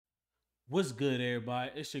What's good,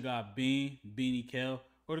 everybody? It's your guy Beanie Kel,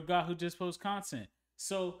 or the guy who just posts content.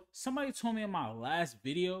 So somebody told me in my last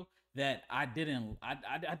video that I didn't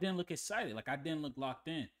look excited, like I didn't look locked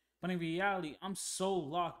in. But in reality, I'm so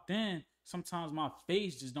locked in, sometimes my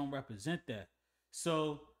face just don't represent that.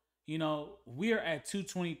 So, you know, we're at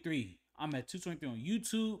 223. I'm at 223 on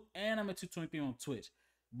YouTube and I'm at 223 on Twitch.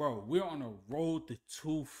 Bro, we're on a road to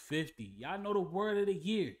 250. Y'all know the word of the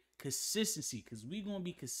year. Consistency, because we gonna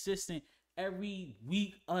be consistent every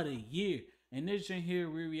week of the year. And this joint here,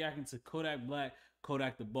 we're reacting to Kodak Black,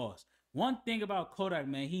 Kodak the Boss. One thing about Kodak,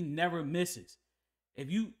 man, he never misses.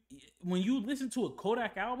 When you listen to a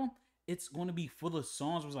Kodak album, it's gonna be full of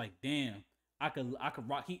songs where it's like, damn, I could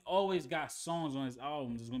rock. He always got songs on his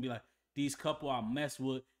albums. It's gonna be like these couple I mess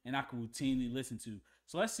with and I can routinely listen to.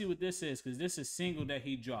 So let's see what this is, because this is a single that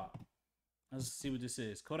he dropped. Let's see what this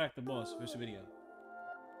is. Kodak the Boss, first video.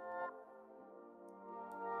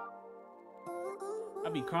 I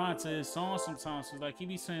be crying to his songs sometimes. It's like he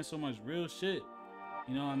be saying so much real shit.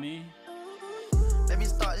 You know what I mean? Let me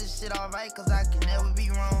start this shit alright, cause I can never be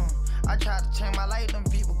wrong. I tried to change my life, them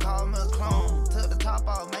people call me a clone. Took the top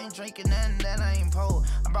off, I ain't drinking nothing that I ain't pulled.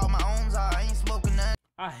 I brought my own out, I ain't smoking nothing.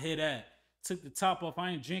 I hear that. Took the top off, I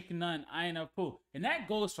ain't drinking nothing, I ain't up pulled. And that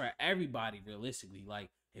goes for everybody, realistically. Like,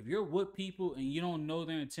 if you're with people and you don't know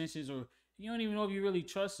their intentions, or you don't even know if you really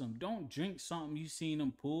trust them, don't drink something you seen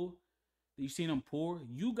them pull. You seen them pour,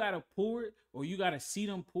 you gotta pour it, or you gotta see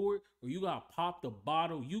them pour it, or you gotta pop the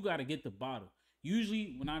bottle. You gotta get the bottle.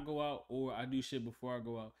 Usually when I go out or I do shit before I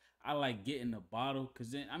go out, I like getting the bottle,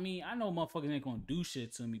 because then, I mean, I know motherfuckers ain't gonna do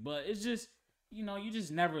shit to me, but it's just, you know, you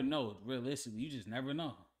just never know. Realistically, you just never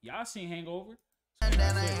know. Y'all seen Hangover?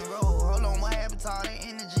 That ain't roll. Hold on, what happened to all that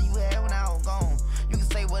energy you had when I was gone? You can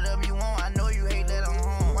say whatever you want, I know you hate that I'm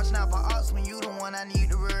home. Watching out for us when you the one I need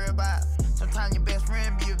to worry about. Sometimes your best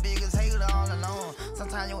friend be your biggest hater all alone.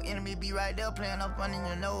 Sometimes your enemy be right there playing up under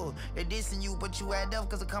your nose. They dissing you, but you act up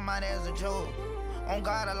cause it come out as a joke. On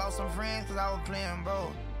God, I lost some friends cause I was playing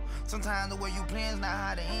bro. Sometimes the way you playing is not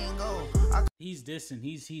how the end go. He's dissing.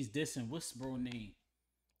 He's dissing. What's bro name?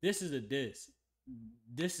 This is a diss.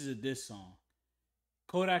 This is a diss song.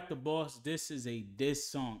 Kodak the Boss, this is a diss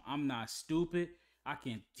song. I'm not stupid.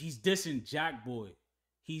 He's dissing Jackboy.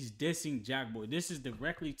 He's dissing Jackboy. This is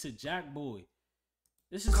directly to Jackboy.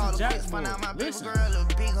 This is call to Jackboy. Find out my Listen. baby girl a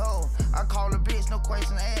big hoe. I call a bitch, no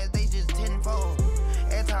question asked, they just tenfold.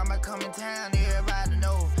 Every time I come in town, everybody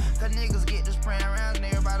know. Cause niggas get to spraying around and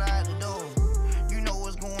everybody out the door. You know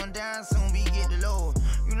what's going down, soon we get the low.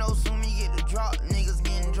 You know soon we get the drop, niggas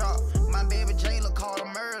getting dropped. My baby Jayla called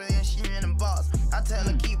her murder and she in the box. I tell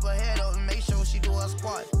her keep her head up and make sure she do her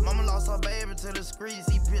squat. Mama lost her baby to the streets,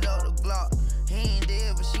 he picked up the Glock. He ain't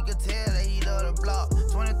dead, but she could tell that he loved the block.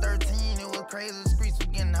 2013, it was crazy, the streets were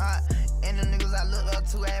getting hot. And the niggas I looked up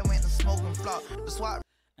to, I went to smoking flop. The SWAT.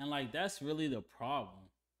 And like, that's really the problem.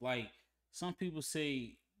 Like, some people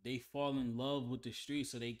say they fall in love with the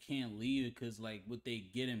streets so they can't leave it because like what they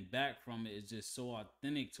getting back from it is just so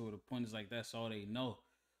authentic to the point is like that's all they know.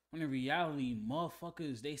 When in reality,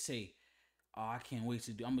 motherfuckers, they say, oh, I can't wait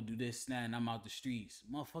to I'm gonna do this now and I'm out the streets.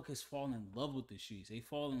 Motherfuckers fall in love with the streets. They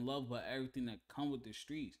fall in love with everything that comes with the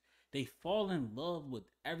streets. They fall in love with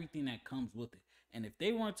everything that comes with it. And if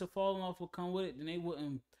they weren't to fall in love with what come with it, then they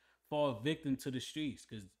wouldn't fall victim to the streets.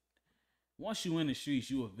 Because once you in the streets,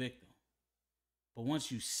 you a victim. But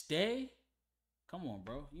once you stay, come on,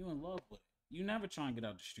 bro. You in love with it. You never try and get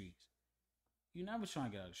out the streets. You never try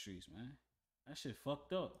and get out the streets, man. That shit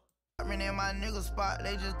fucked up. In my nigga spot,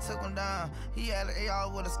 they just took him down. He had an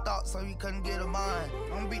AR with a stock, so he couldn't get a mine.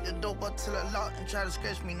 I'm beat the dope up till it locked and try to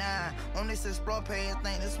scratch me now. On this explore page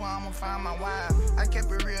thing, that's why I'm gonna find my wife. I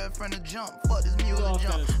kept it real from the jump. Fuck this music off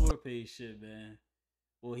jump. That explore page shit, man.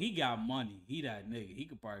 Well, he got money. He that nigga. He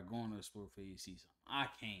could probably go on the explore page and see something. I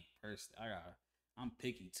can't personally. I'm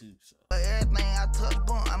picky too, so. Everything I touch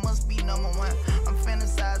bump, I must be number one. I'm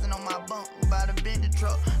fantasizing on my bump, about to bend the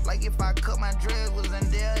truck. Like if I cut my dreads was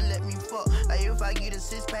in there, let me fuck. Like if I get a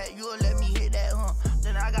 6-pack, you'll let me hit that hump.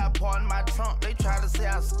 Then I got part in my trunk, they try to say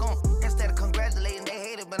I skunk. Instead of congratulating, they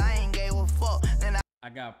hate it, but I ain't gave a fuck. Then I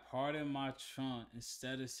got part in my trunk,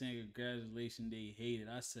 instead of saying congratulations, they hate it.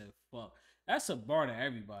 I said fuck. That's a bar to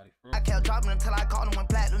everybody, bro. I kept dropping until I caught them one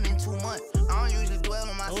platinum in 2 months. I don't usually dwell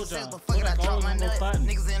on my success, but fuck it, I dropped my nut.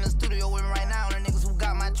 Niggas in the studio with me right now, and the niggas who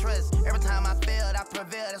got my trust. Every time I failed, I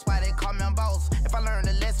prevailed. That's why they call me a boss. If I learned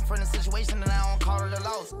a lesson from the situation, then I don't call it a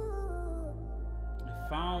loss.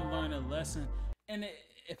 If I don't learn a lesson, and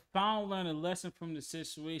if I don't learn a lesson from the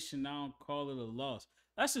situation, I don't call it a loss.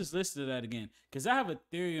 Let's just listen to that again, because I have a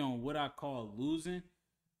theory on what I call losing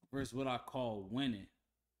versus what I call winning.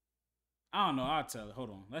 I don't know. I'll tell it. Hold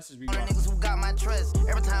on. Let's just read. Niggas who got my trust.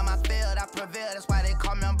 Every time I failed, I prevail. That's why they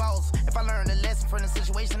call me a boss. If I learned a lesson from the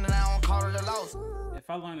situation, then I don't call it a loss. If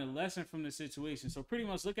I learned a lesson from the situation, so pretty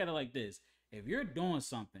much look at it like this: if you're doing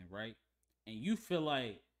something right, and you feel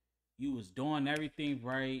like you was doing everything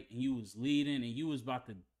right, and you was leading, and you was about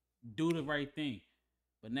to do the right thing,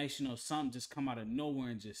 but next you know something just come out of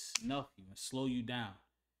nowhere and just snuff you and slow you down.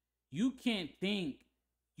 You can't think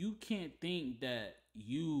that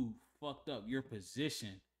you fucked up your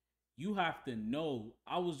position. You have to know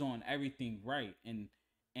I was doing everything right, and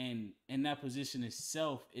in that position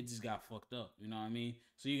itself, it just got fucked up. You know what I mean?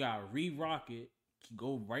 So you gotta re-rock it,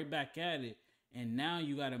 go right back at it, and now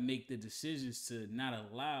you gotta make the decisions to not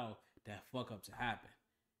allow that fuck up to happen.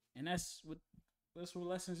 And that's what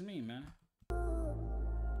lessons mean, man.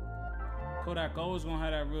 Kodak always gonna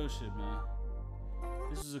have that real shit, man.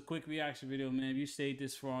 This is a quick reaction video, man. If you stayed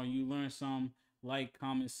this far and you learned something, like,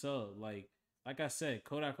 comment, sub. Like I said,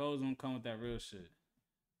 Kodak always gonna come with that real shit.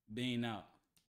 Being out.